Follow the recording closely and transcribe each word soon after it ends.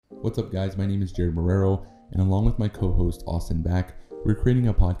What's up, guys? My name is Jared Marrero, and along with my co-host Austin Back, we're creating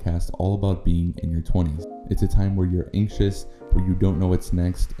a podcast all about being in your 20s. It's a time where you're anxious, where you don't know what's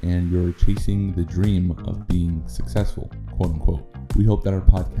next, and you're chasing the dream of being successful, quote unquote. We hope that our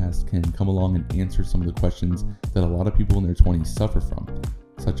podcast can come along and answer some of the questions that a lot of people in their 20s suffer from,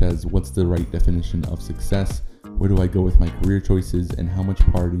 such as what's the right definition of success, where do I go with my career choices, and how much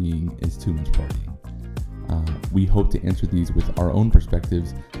partying is too much partying. We hope to answer these with our own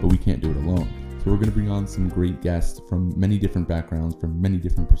perspectives, but we can't do it alone. So we're going to bring on some great guests from many different backgrounds, from many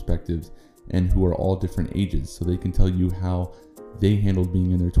different perspectives, and who are all different ages, so they can tell you how they handled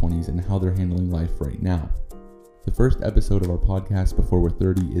being in their 20s and how they're handling life right now. The first episode of our podcast, Before We're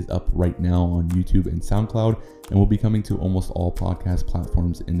 30, is up right now on YouTube and SoundCloud, and will be coming to almost all podcast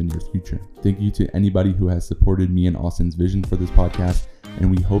platforms in the near future. Thank you to anybody who has supported me and Austin's vision for this podcast, and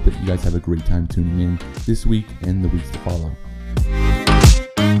we hope that you guys have a great time tuning in this week and the weeks to follow.